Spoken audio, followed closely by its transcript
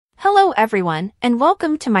Hello everyone, and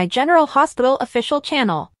welcome to my General Hospital official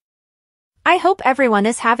channel. I hope everyone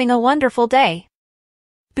is having a wonderful day.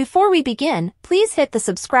 Before we begin, please hit the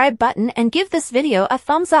subscribe button and give this video a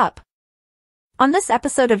thumbs up. On this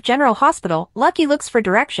episode of General Hospital, Lucky looks for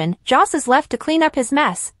direction, Joss is left to clean up his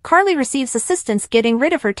mess, Carly receives assistance getting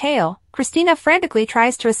rid of her tail, Christina frantically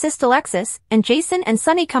tries to assist Alexis, and Jason and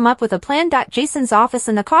Sunny come up with a plan. Jason's office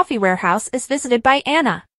in the coffee warehouse is visited by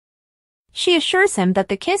Anna. She assures him that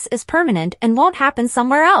the kiss is permanent and won't happen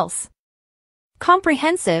somewhere else.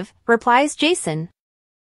 Comprehensive, replies Jason.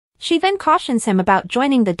 She then cautions him about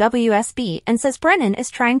joining the WSB and says Brennan is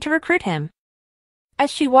trying to recruit him. As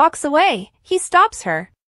she walks away, he stops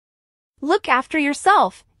her. Look after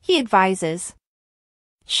yourself, he advises.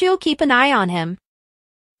 She'll keep an eye on him.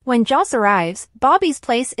 When Joss arrives, Bobby's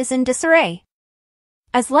place is in disarray.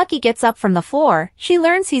 As Lucky gets up from the floor, she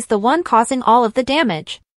learns he's the one causing all of the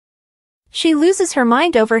damage. She loses her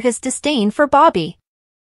mind over his disdain for Bobby.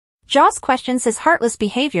 Joss questions his heartless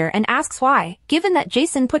behavior and asks why, given that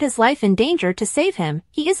Jason put his life in danger to save him,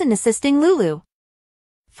 he isn't assisting Lulu.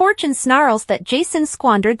 Fortune snarls that Jason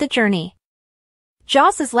squandered the journey.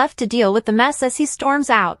 Joss is left to deal with the mess as he storms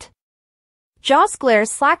out. Joss glares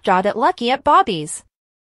slack-jawed at Lucky at Bobby's.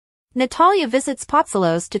 Natalia visits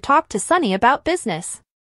Potsalos to talk to Sunny about business.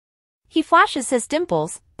 He flashes his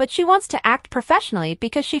dimples, but she wants to act professionally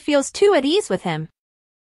because she feels too at ease with him.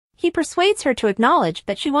 He persuades her to acknowledge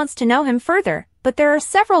that she wants to know him further, but there are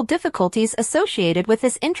several difficulties associated with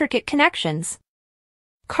his intricate connections.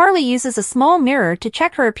 Carly uses a small mirror to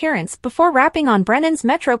check her appearance before rapping on Brennan's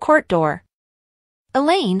Metro Court door.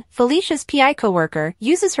 Elaine, Felicia's PI coworker,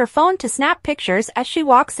 uses her phone to snap pictures as she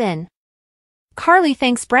walks in. Carly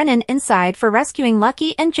thanks Brennan inside for rescuing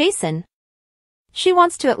Lucky and Jason. She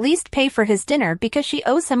wants to at least pay for his dinner because she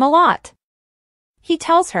owes him a lot. He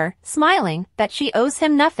tells her, smiling, that she owes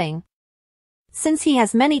him nothing. Since he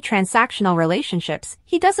has many transactional relationships,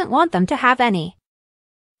 he doesn't want them to have any.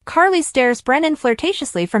 Carly stares Brennan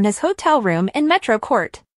flirtatiously from his hotel room in Metro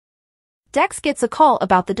Court. Dex gets a call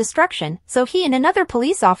about the destruction, so he and another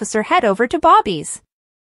police officer head over to Bobby's.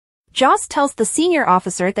 Joss tells the senior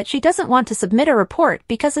officer that she doesn't want to submit a report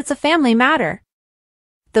because it's a family matter.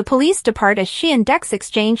 The police depart as she and Dex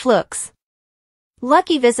exchange looks.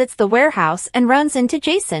 Lucky visits the warehouse and runs into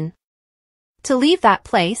Jason. To leave that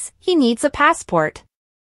place, he needs a passport.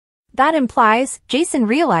 That implies Jason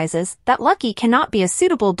realizes that Lucky cannot be a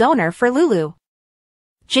suitable donor for Lulu.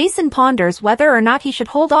 Jason ponders whether or not he should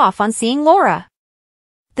hold off on seeing Laura.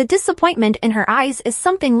 The disappointment in her eyes is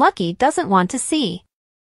something Lucky doesn't want to see.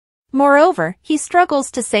 Moreover, he struggles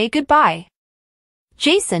to say goodbye.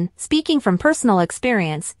 Jason, speaking from personal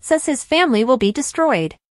experience, says his family will be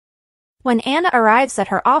destroyed. When Anna arrives at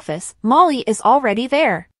her office, Molly is already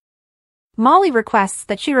there. Molly requests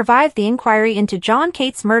that she revive the inquiry into John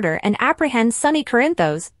Cates' murder and apprehend Sunny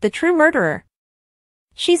Corinthos, the true murderer.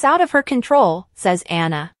 She's out of her control, says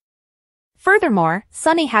Anna. Furthermore,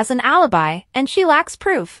 Sunny has an alibi, and she lacks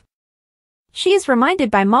proof. She is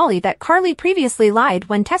reminded by Molly that Carly previously lied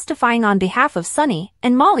when testifying on behalf of Sunny,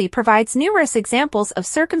 and Molly provides numerous examples of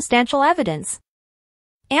circumstantial evidence.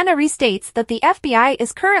 Anna restates that the FBI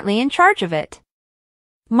is currently in charge of it.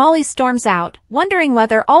 Molly storms out, wondering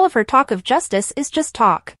whether all of her talk of justice is just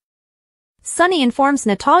talk. Sunny informs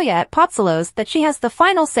Natalia at Potsalos that she has the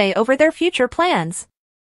final say over their future plans.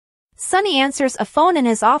 Sunny answers a phone in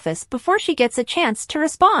his office before she gets a chance to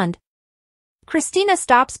respond. Christina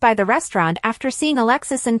stops by the restaurant after seeing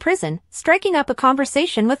Alexis in prison, striking up a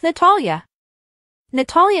conversation with Natalia.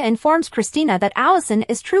 Natalia informs Christina that Allison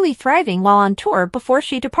is truly thriving while on tour before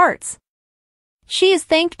she departs. She is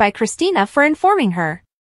thanked by Christina for informing her.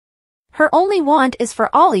 Her only want is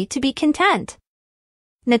for Ollie to be content.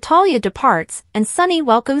 Natalia departs, and Sunny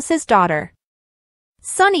welcomes his daughter.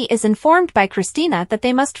 Sunny is informed by Christina that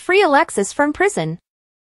they must free Alexis from prison.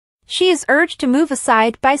 She is urged to move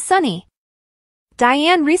aside by Sunny.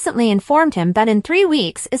 Diane recently informed him that in 3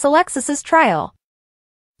 weeks is Alexis's trial.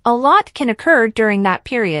 A lot can occur during that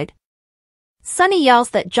period. Sunny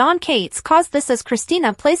yells that John Cates caused this as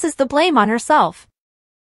Christina places the blame on herself.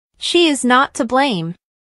 She is not to blame.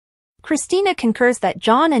 Christina concurs that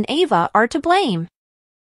John and Ava are to blame.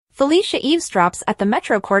 Felicia eavesdrops at the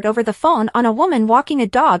Metro Court over the phone on a woman walking a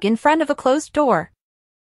dog in front of a closed door.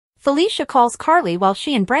 Felicia calls Carly while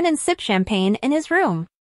she and Brennan sip champagne in his room.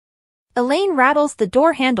 Elaine rattles the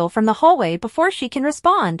door handle from the hallway before she can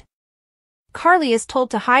respond. Carly is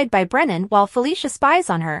told to hide by Brennan while Felicia spies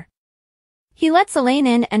on her. He lets Elaine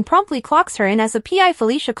in and promptly clocks her in as a PI.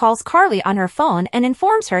 Felicia calls Carly on her phone and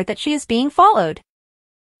informs her that she is being followed.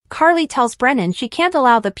 Carly tells Brennan she can't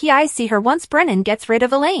allow the PI see her once Brennan gets rid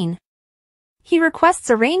of Elaine. He requests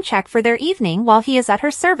a rain check for their evening while he is at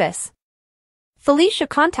her service. Felicia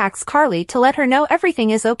contacts Carly to let her know everything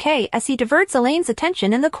is okay as he diverts Elaine's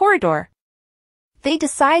attention in the corridor. They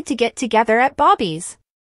decide to get together at Bobby's.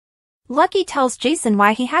 Lucky tells Jason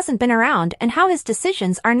why he hasn't been around and how his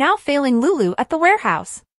decisions are now failing Lulu at the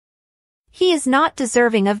warehouse. He is not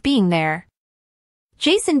deserving of being there.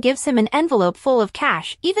 Jason gives him an envelope full of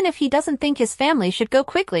cash even if he doesn't think his family should go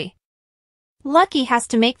quickly. Lucky has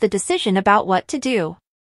to make the decision about what to do.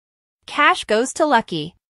 Cash goes to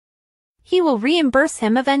Lucky. He will reimburse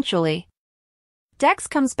him eventually. Dex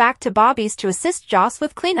comes back to Bobby's to assist Joss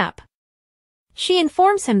with cleanup. She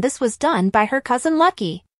informs him this was done by her cousin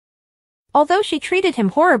Lucky. Although she treated him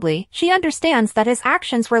horribly, she understands that his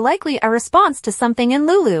actions were likely a response to something in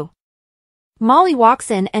Lulu. Molly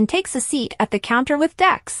walks in and takes a seat at the counter with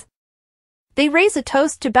Dex. They raise a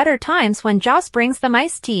toast to better times when Joss brings them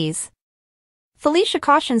iced teas. Felicia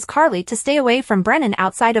cautions Carly to stay away from Brennan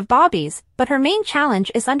outside of Bobby's, but her main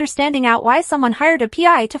challenge is understanding out why someone hired a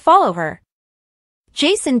PI to follow her.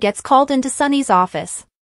 Jason gets called into Sonny's office.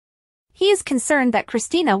 He is concerned that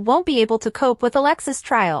Christina won't be able to cope with Alexis'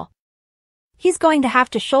 trial. He's going to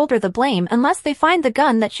have to shoulder the blame unless they find the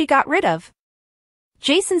gun that she got rid of.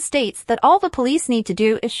 Jason states that all the police need to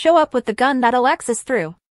do is show up with the gun that Alexis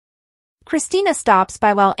threw. Christina stops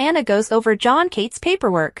by while Anna goes over John Cates'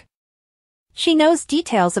 paperwork. She knows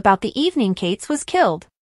details about the evening Cates was killed.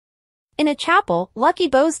 In a chapel, Lucky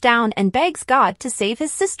bows down and begs God to save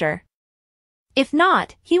his sister. If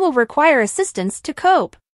not, he will require assistance to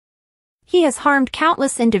cope. He has harmed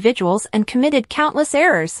countless individuals and committed countless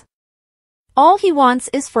errors. All he wants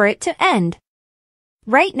is for it to end.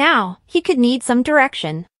 Right now, he could need some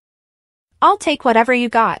direction. I'll take whatever you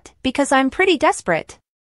got, because I'm pretty desperate.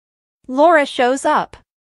 Laura shows up.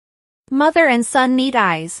 Mother and son need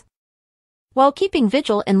eyes. While keeping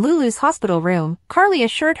vigil in Lulu's hospital room, Carly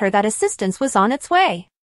assured her that assistance was on its way.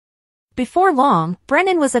 Before long,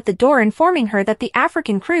 Brennan was at the door informing her that the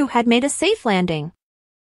African crew had made a safe landing.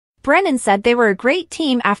 Brennan said they were a great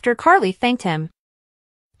team after Carly thanked him.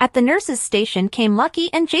 At the nurses' station came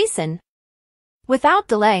Lucky and Jason. Without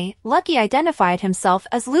delay, Lucky identified himself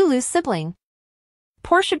as Lulu's sibling.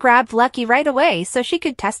 Portia grabbed Lucky right away so she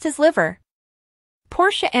could test his liver.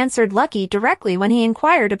 Portia answered Lucky directly when he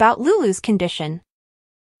inquired about Lulu's condition.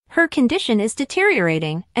 Her condition is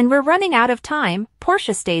deteriorating, and we're running out of time,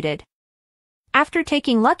 Portia stated. After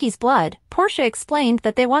taking Lucky's blood, Portia explained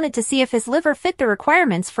that they wanted to see if his liver fit the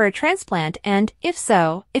requirements for a transplant and, if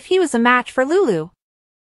so, if he was a match for Lulu.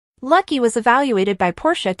 Lucky was evaluated by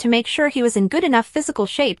Portia to make sure he was in good enough physical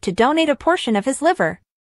shape to donate a portion of his liver.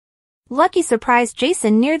 Lucky surprised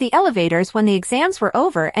Jason near the elevators when the exams were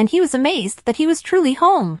over and he was amazed that he was truly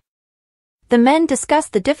home. The men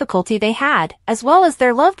discussed the difficulty they had, as well as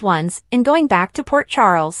their loved ones, in going back to Port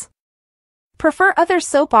Charles. Prefer other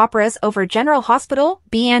soap operas over General Hospital,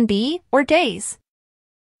 B&B, or Days?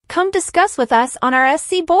 Come discuss with us on our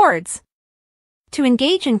SC boards. To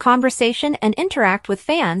engage in conversation and interact with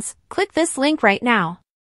fans, click this link right now.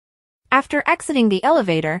 After exiting the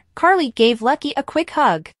elevator, Carly gave Lucky a quick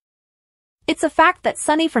hug. It's a fact that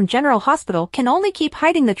Sonny from General Hospital can only keep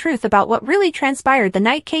hiding the truth about what really transpired the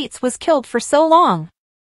night Cates was killed for so long.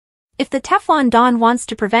 If the Teflon Don wants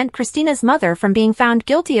to prevent Christina's mother from being found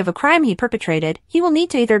guilty of a crime he perpetrated, he will need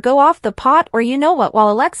to either go off the pot or you know what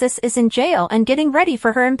while Alexis is in jail and getting ready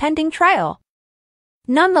for her impending trial.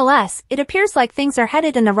 Nonetheless, it appears like things are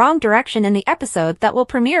headed in the wrong direction in the episode that will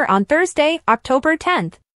premiere on Thursday, October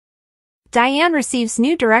 10th. Diane receives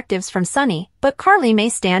new directives from Sonny, but Carly may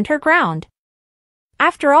stand her ground.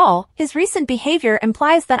 After all, his recent behavior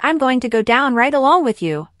implies that I'm going to go down right along with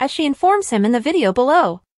you, as she informs him in the video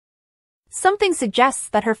below. Something suggests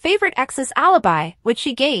that her favorite ex's alibi, which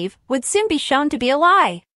she gave, would soon be shown to be a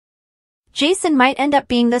lie. Jason might end up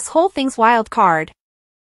being this whole thing's wild card.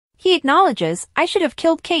 He acknowledges, I should have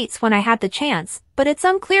killed Cates when I had the chance, but it's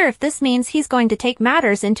unclear if this means he's going to take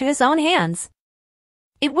matters into his own hands.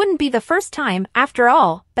 It wouldn't be the first time, after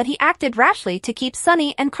all, that he acted rashly to keep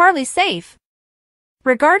Sonny and Carly safe.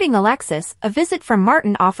 Regarding Alexis, a visit from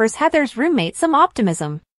Martin offers Heather's roommate some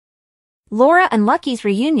optimism. Laura and Lucky's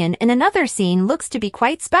reunion in another scene looks to be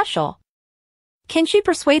quite special. Can she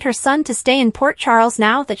persuade her son to stay in Port Charles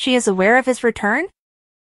now that she is aware of his return?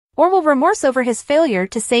 Or will remorse over his failure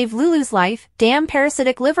to save Lulu's life, damn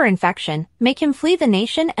parasitic liver infection, make him flee the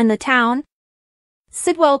nation and the town?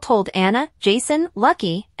 Sidwell told Anna, Jason,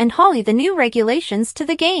 Lucky, and Holly the new regulations to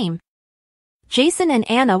the game. Jason and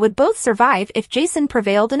Anna would both survive if Jason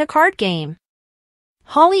prevailed in a card game.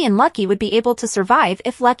 Holly and Lucky would be able to survive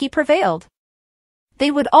if Lucky prevailed.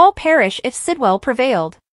 They would all perish if Sidwell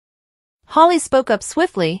prevailed. Holly spoke up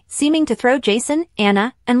swiftly, seeming to throw Jason,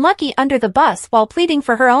 Anna, and Lucky under the bus while pleading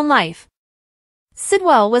for her own life.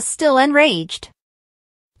 Sidwell was still enraged.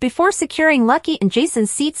 Before securing Lucky and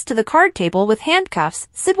Jason's seats to the card table with handcuffs,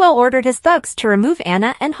 Sidwell ordered his thugs to remove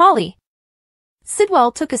Anna and Holly.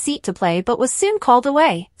 Sidwell took a seat to play but was soon called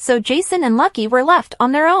away, so Jason and Lucky were left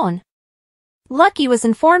on their own. Lucky was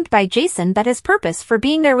informed by Jason that his purpose for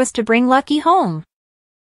being there was to bring Lucky home.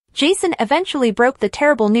 Jason eventually broke the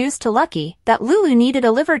terrible news to Lucky that Lulu needed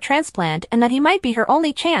a liver transplant and that he might be her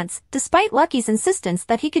only chance, despite Lucky's insistence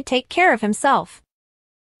that he could take care of himself.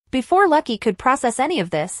 Before Lucky could process any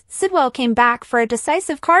of this, Sidwell came back for a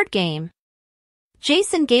decisive card game.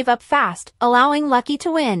 Jason gave up fast, allowing Lucky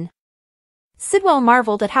to win. Sidwell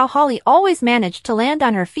marveled at how Holly always managed to land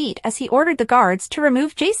on her feet as he ordered the guards to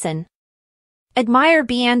remove Jason. Admire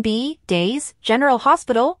B&B, Days, General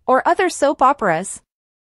Hospital, or other soap operas.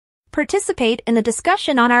 Participate in the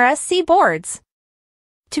discussion on our SC boards.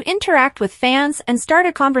 To interact with fans and start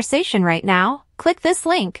a conversation right now, click this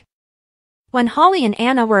link. When Holly and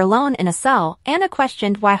Anna were alone in a cell, Anna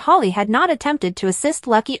questioned why Holly had not attempted to assist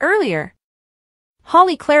Lucky earlier.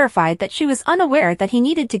 Holly clarified that she was unaware that he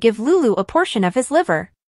needed to give Lulu a portion of his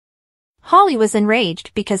liver. Holly was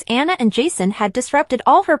enraged because Anna and Jason had disrupted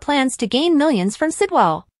all her plans to gain millions from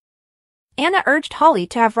Sidwell. Anna urged Holly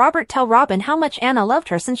to have Robert tell Robin how much Anna loved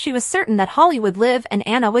her since she was certain that Holly would live and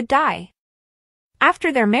Anna would die.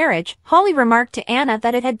 After their marriage, Holly remarked to Anna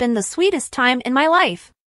that it had been the sweetest time in my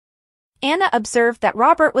life. Anna observed that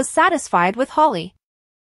Robert was satisfied with Holly.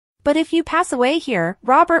 But if you pass away here,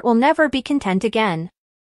 Robert will never be content again.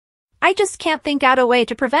 I just can't think out a way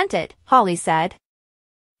to prevent it, Holly said.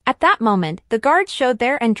 At that moment, the guards showed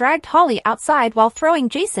there and dragged Holly outside while throwing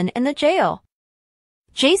Jason in the jail.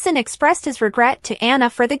 Jason expressed his regret to Anna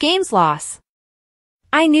for the game's loss.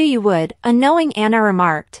 I knew you would, a knowing Anna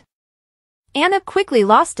remarked. Anna quickly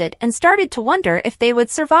lost it and started to wonder if they would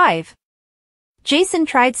survive. Jason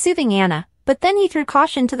tried soothing Anna, but then he threw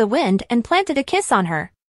caution to the wind and planted a kiss on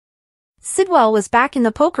her. Sidwell was back in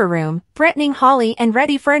the poker room, threatening Holly and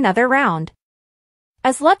ready for another round.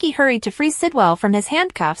 As Lucky hurried to free Sidwell from his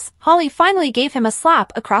handcuffs, Holly finally gave him a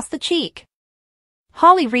slap across the cheek.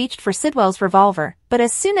 Holly reached for Sidwell's revolver, but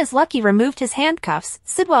as soon as Lucky removed his handcuffs,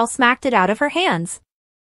 Sidwell smacked it out of her hands.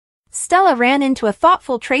 Stella ran into a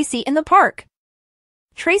thoughtful Tracy in the park.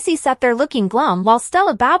 Tracy sat there looking glum while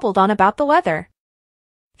Stella babbled on about the weather.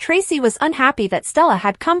 Tracy was unhappy that Stella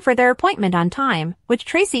had come for their appointment on time, which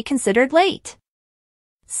Tracy considered late.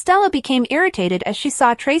 Stella became irritated as she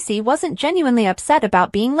saw Tracy wasn't genuinely upset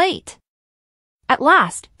about being late. At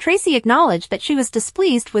last, Tracy acknowledged that she was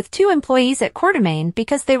displeased with two employees at Quartermain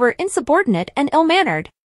because they were insubordinate and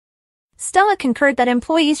ill-mannered. Stella concurred that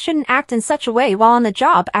employees shouldn't act in such a way while on the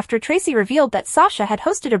job after Tracy revealed that Sasha had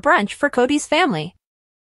hosted a brunch for Cody's family.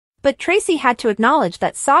 But Tracy had to acknowledge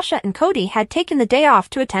that Sasha and Cody had taken the day off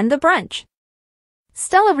to attend the brunch.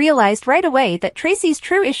 Stella realized right away that Tracy's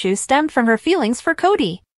true issue stemmed from her feelings for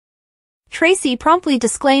Cody. Tracy promptly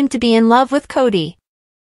disclaimed to be in love with Cody.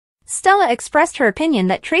 Stella expressed her opinion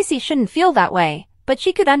that Tracy shouldn't feel that way, but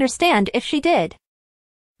she could understand if she did.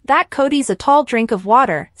 That Cody's a tall drink of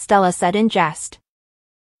water, Stella said in jest.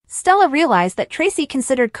 Stella realized that Tracy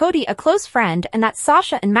considered Cody a close friend and that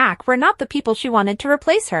Sasha and Mac were not the people she wanted to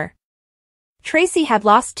replace her. Tracy had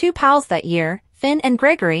lost two pals that year, Finn and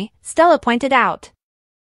Gregory, Stella pointed out.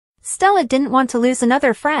 Stella didn't want to lose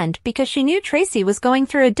another friend because she knew Tracy was going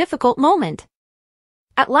through a difficult moment.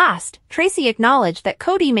 At last, Tracy acknowledged that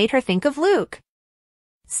Cody made her think of Luke.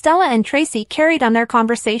 Stella and Tracy carried on their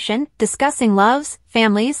conversation, discussing loves,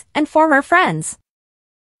 families, and former friends.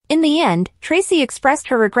 In the end, Tracy expressed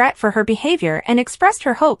her regret for her behavior and expressed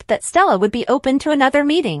her hope that Stella would be open to another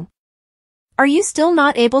meeting. Are you still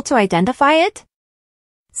not able to identify it?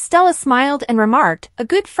 Stella smiled and remarked, a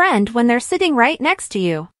good friend when they're sitting right next to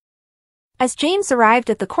you. As James arrived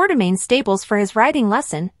at the Quartermain stables for his riding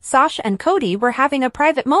lesson, Sasha and Cody were having a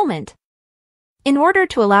private moment. In order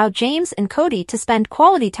to allow James and Cody to spend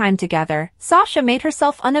quality time together, Sasha made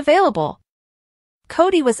herself unavailable.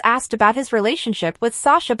 Cody was asked about his relationship with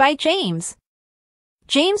Sasha by James.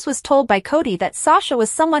 James was told by Cody that Sasha was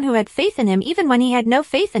someone who had faith in him even when he had no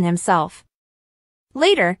faith in himself.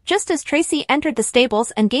 Later, just as Tracy entered the stables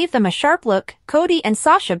and gave them a sharp look, Cody and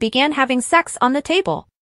Sasha began having sex on the table.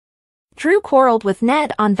 Drew quarreled with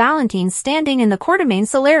Ned on Valentine's standing in the Quartermain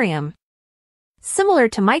solarium. Similar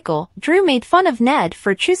to Michael, Drew made fun of Ned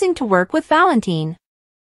for choosing to work with Valentine.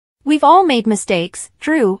 We've all made mistakes,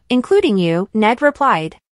 Drew, including you, Ned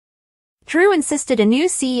replied. Drew insisted a new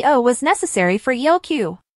CEO was necessary for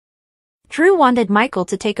ELQ. Drew wanted Michael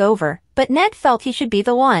to take over, but Ned felt he should be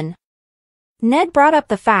the one. Ned brought up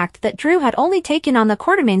the fact that Drew had only taken on the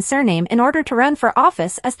Quartermaine surname in order to run for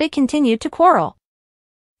office as they continued to quarrel.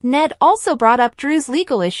 Ned also brought up Drew's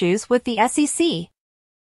legal issues with the SEC.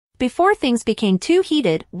 Before things became too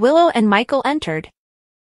heated, Willow and Michael entered.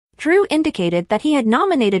 Drew indicated that he had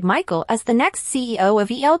nominated Michael as the next CEO of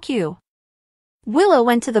ELQ. Willow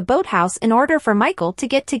went to the boathouse in order for Michael to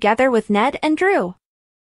get together with Ned and Drew.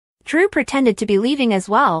 Drew pretended to be leaving as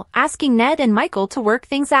well, asking Ned and Michael to work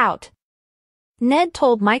things out. Ned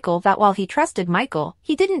told Michael that while he trusted Michael,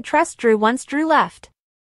 he didn't trust Drew once Drew left.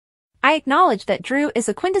 I acknowledge that Drew is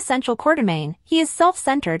a quintessential Quartermaine. He is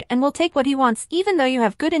self-centered and will take what he wants even though you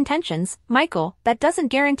have good intentions, Michael. That doesn't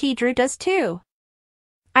guarantee Drew does too.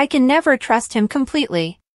 I can never trust him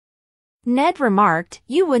completely. Ned remarked,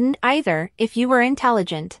 you wouldn't either if you were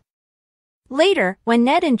intelligent. Later, when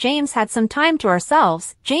Ned and James had some time to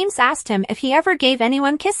ourselves, James asked him if he ever gave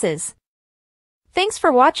anyone kisses. Thanks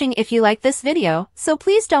for watching. If you like this video, so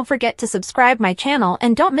please don't forget to subscribe my channel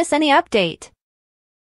and don't miss any update.